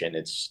coach and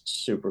it's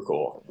super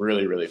cool.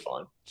 Really, really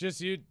fun. Just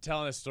you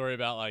telling a story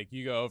about like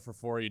you go 0 for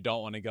 4, you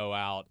don't want to go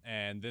out.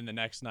 And then the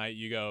next night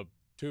you go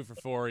 2 for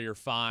 4, you're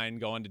fine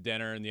going to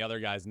dinner and the other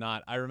guy's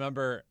not. I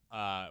remember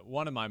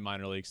one of my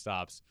minor league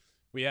stops.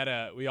 We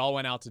all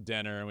went out to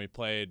dinner and we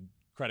played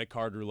credit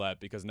card roulette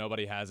because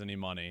nobody has any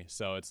money.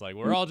 So it's like,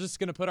 we're all just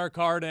going to put our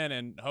card in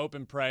and hope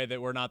and pray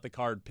that we're not the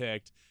card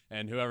picked.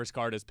 And whoever's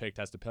card is picked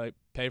has to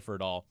pay for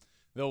it all.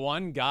 The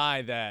one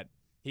guy that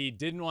he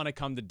didn't want to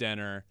come to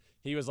dinner.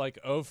 He was like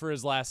 0 for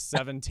his last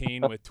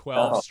 17 with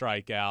 12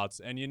 strikeouts.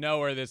 And you know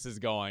where this is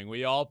going.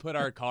 We all put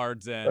our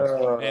cards in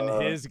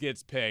and his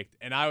gets picked.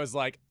 And I was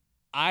like,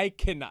 I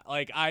cannot,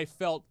 like, I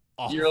felt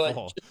awful. You're like,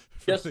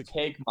 just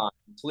take mine.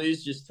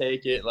 Please just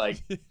take it.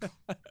 Like,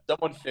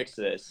 someone fix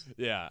this.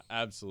 Yeah,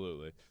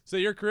 absolutely. So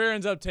your career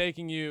ends up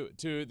taking you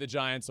to the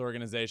Giants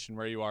organization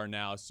where you are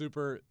now.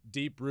 Super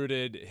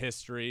deep-rooted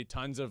history,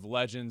 tons of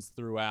legends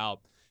throughout.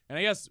 And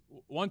I guess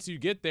once you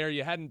get there,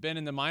 you hadn't been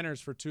in the minors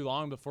for too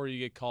long before you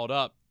get called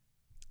up.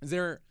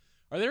 Are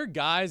there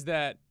guys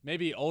that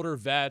maybe older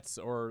vets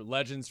or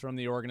legends from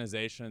the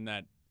organization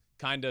that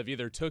kind of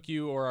either took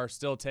you or are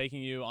still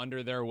taking you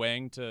under their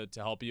wing to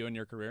help you in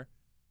your career?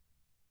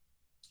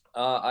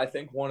 I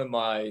think one of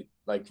my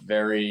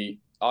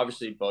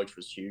obviously Butch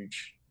was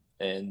huge,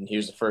 and he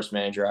was the first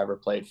manager I ever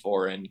played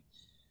for, and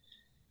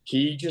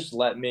he just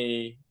let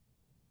me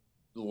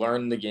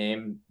learn the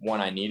game when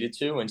I needed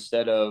to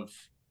instead of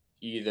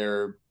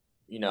either,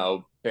 you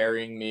know,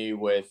 burying me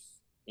with,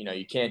 you know,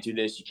 you can't do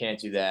this, you can't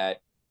do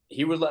that.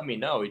 He would let me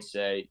know. He'd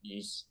say,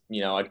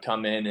 I'd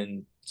come in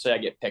and say I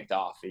get picked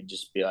off. He'd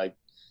just be like,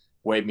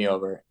 wave me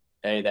over.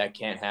 Hey, that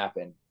can't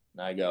happen.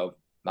 And I go,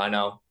 I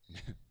know.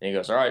 And he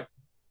goes, all right,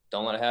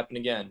 don't let it happen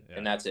again. Yeah.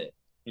 And that's it,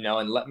 you know,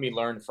 and let me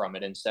learn from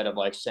it instead of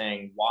like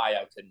saying why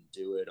I couldn't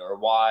do it or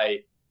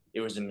why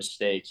it was a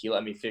mistake. He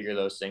let me figure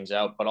those things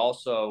out. But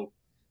also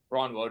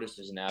Ron Wotus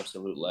is an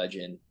absolute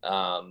legend.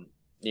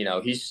 You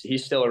know,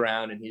 he's still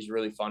around and he's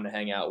really fun to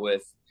hang out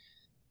with.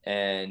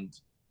 And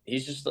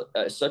he's just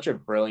such a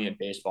brilliant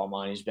baseball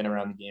mind. He's been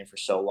around the game for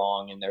so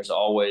long, and there's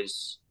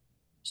always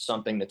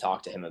something to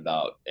talk to him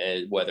about,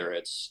 whether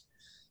it's,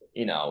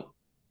 you know,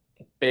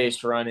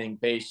 base running,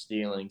 base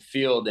stealing,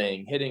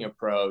 fielding, hitting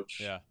approach,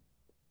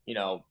 you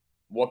know,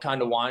 what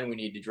kind of wine we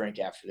need to drink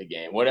after the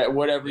game,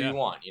 whatever you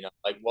want, you know,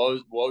 like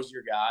Wo's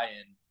your guy.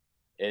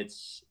 And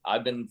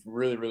I've been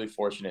really, really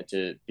fortunate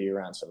to be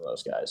around some of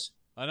those guys.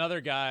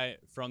 Another guy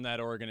from that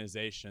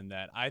organization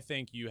that I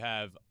think you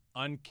have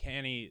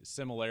uncanny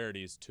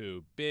similarities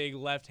to. Big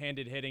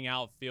left-handed hitting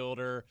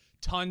outfielder,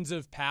 tons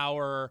of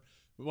power,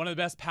 one of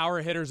the best power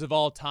hitters of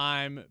all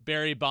time,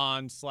 Barry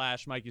Bonds /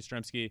 Mike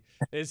Yastrzemski.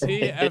 Is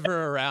he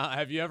ever around?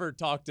 Have you ever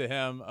talked to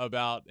him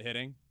about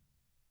hitting?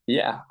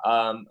 Yeah,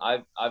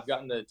 I've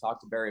gotten to talk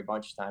to Barry a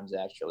bunch of times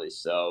actually.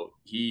 So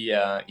he's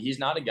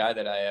not a guy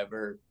that I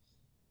ever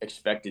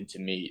expected to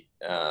meet.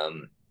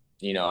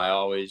 You know, I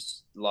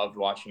always loved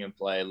watching him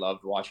play,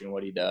 loved watching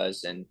what he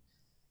does. And,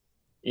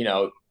 you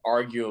know,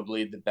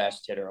 arguably the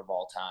best hitter of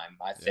all time.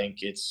 I think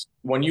it's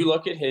when you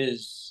look at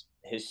his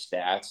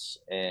stats,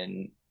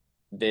 and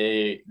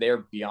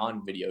they're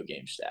beyond video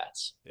game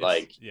stats.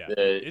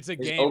 It's a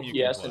game.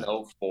 OPS in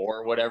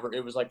 04, whatever.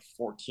 It was like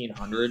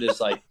 1400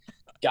 is like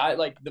guy,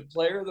 like the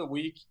player of the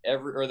week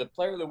the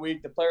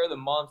player of the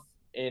month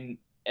in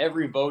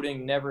every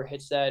voting never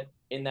hits that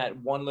in that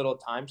one little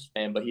time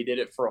span, but he did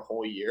it for a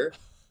whole year.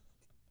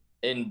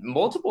 In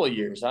multiple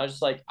years. I was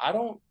just like,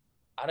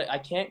 I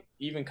can't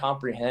even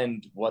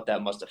comprehend what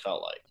that must have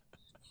felt like.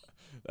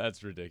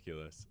 That's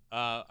ridiculous.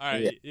 All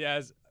right. Yeah.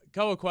 A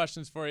couple of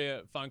questions for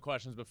you, fun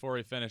questions before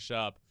we finish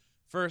up.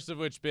 First of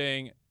which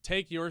being,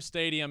 take your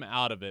stadium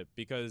out of it,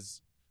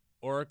 because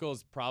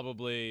Oracle's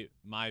probably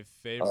my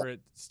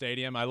favorite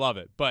stadium. I love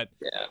it. But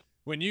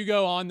when you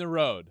go on the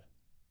road,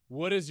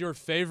 what is your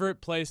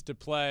favorite place to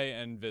play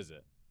and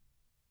visit?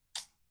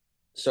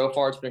 So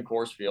far, it's been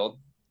Coors Field.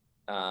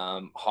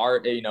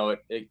 Hard, you know,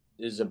 it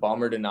is a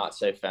bummer to not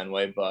say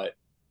Fenway, but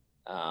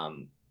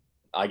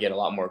I get a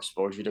lot more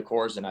exposure to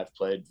Coors, and I've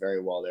played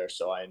very well there,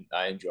 so I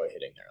enjoy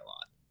hitting there a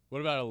lot.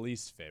 What about a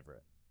least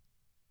favorite?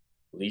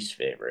 Least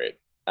favorite?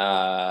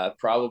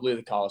 Probably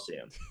the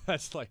Coliseum.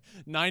 That's like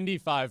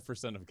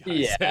 95% of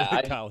guys say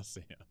the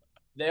Coliseum.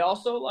 They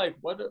also like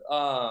what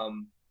are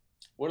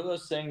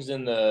those things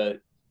in in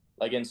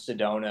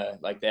Sedona?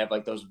 Like they have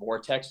like those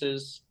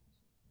vortexes.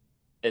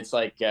 It's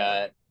like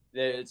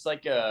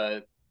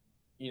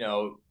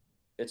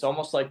it's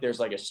almost like there's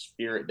like a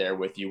spirit there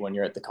with you when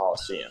you're at the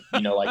Coliseum.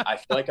 Like I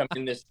feel like I'm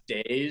in this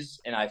daze,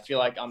 and I feel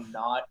like I'm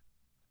not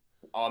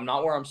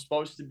where I'm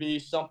supposed to be.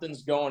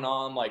 Something's going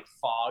on, like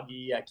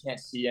foggy. I can't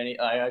see any.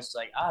 I was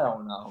like, I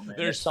don't know, man.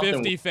 There's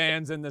 50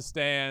 fans in the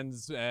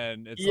stands,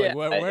 and it's Yeah,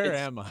 like, where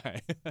am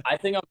I? I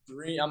think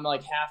I'm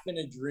like half in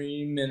a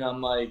dream, and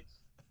I'm like,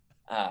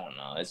 I don't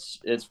know.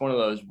 It's one of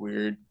those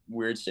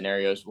weird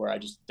scenarios where I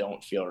just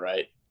don't feel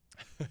right.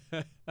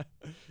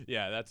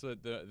 Yeah, that's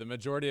what the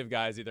majority of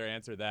guys either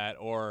answer that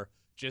or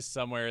just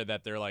somewhere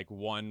that they're like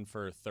 1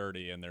 for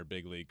 30 in their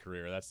big league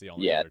career. That's the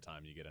only other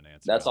time you get an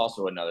answer. That's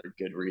also another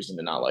good reason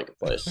to not like a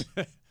place.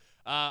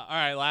 All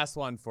right, last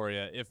one for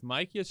you. If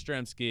Mike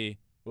Yastrzemski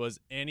was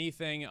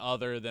anything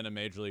other than a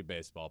Major League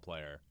Baseball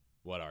player,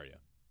 what are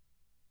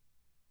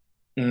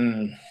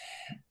you?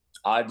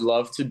 I'd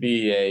love to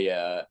be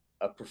a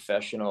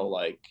professional,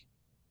 like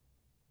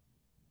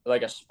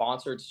a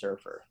sponsored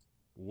surfer.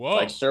 Whoa.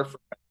 Like surfer,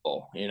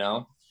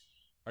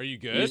 Are you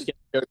good?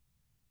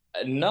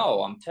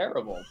 No, I'm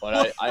terrible,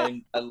 but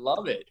I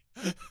love it.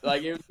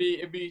 Like it'd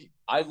be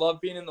I love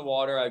being in the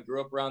water. I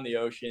grew up around the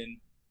ocean.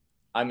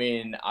 I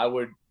mean, I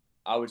would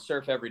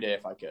surf every day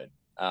if I could.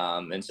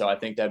 And so I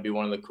think that'd be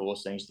one of the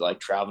coolest things to like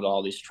travel to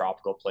all these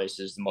tropical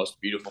places, the most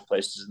beautiful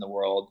places in the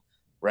world.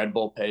 Red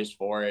Bull pays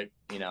for it,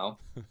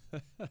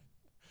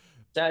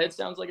 It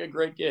sounds like a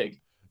great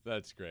gig.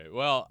 That's great.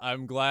 Well,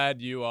 I'm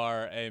glad you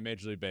are a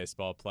Major League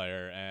Baseball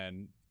player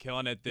and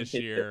killing it this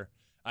year.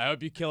 I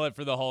hope you kill it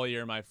for the whole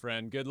year, my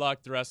friend. Good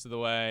luck the rest of the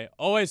way.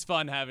 Always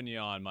fun having you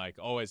on, Mike.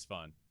 Always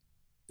fun.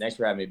 Thanks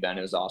for having me, Ben.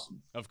 It was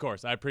awesome. Of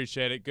course. I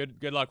appreciate it.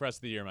 Good luck rest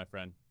of the year, my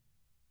friend.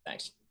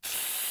 Thanks.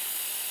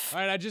 All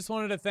right, I just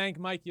wanted to thank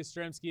Mike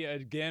Yastrzemski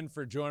again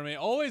for joining me.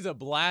 Always a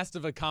blast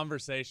of a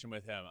conversation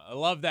with him. I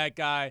love that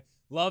guy.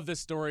 Love the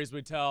stories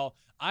we tell.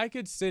 I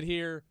could sit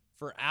here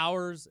for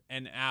hours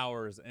and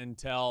hours and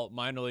tell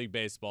minor league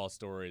baseball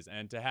stories,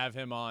 and to have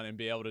him on and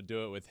be able to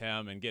do it with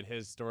him and get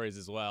his stories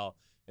as well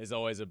is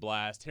always a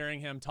blast. Hearing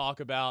him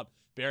talk about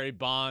Barry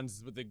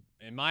Bonds,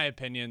 in my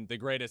opinion, the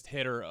greatest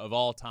hitter of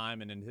all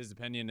time, and in his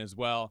opinion as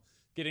well,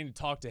 getting to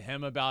talk to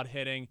him about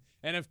hitting.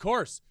 And of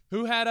course,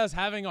 who had us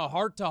having a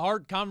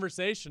heart-to-heart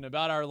conversation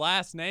about our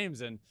last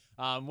names and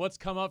what's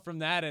come up from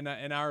that in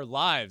our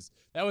lives.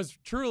 That was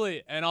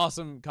truly an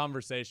awesome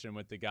conversation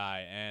with the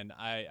guy, and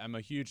I'm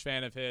a huge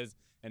fan of his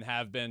and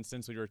have been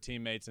since we were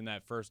teammates in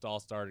that first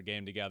All-Star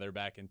game together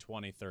back in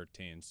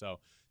 2013. So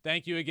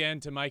thank you again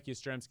to Mike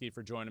Yastrzemski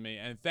for joining me,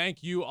 and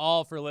thank you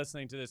all for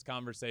listening to this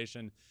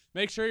conversation.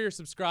 Make sure you're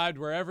subscribed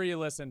wherever you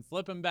listen.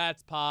 Flippin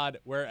Bats Pod,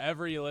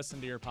 wherever you listen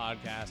to your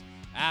podcast.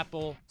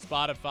 Apple,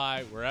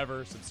 Spotify,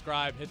 wherever.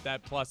 Subscribe, hit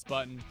that plus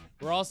button.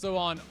 We're also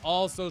on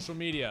all social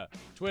media,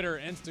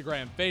 Twitter,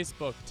 Instagram,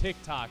 Facebook,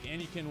 TikTok,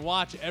 and you can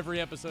watch every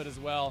episode as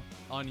well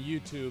on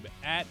YouTube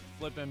at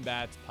Flippin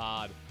Bats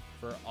Pod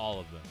for all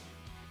of them.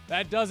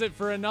 That does it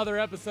for another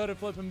episode of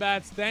Flippin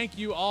Bats. Thank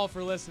you all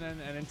for listening,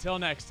 and until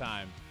next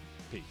time,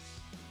 peace.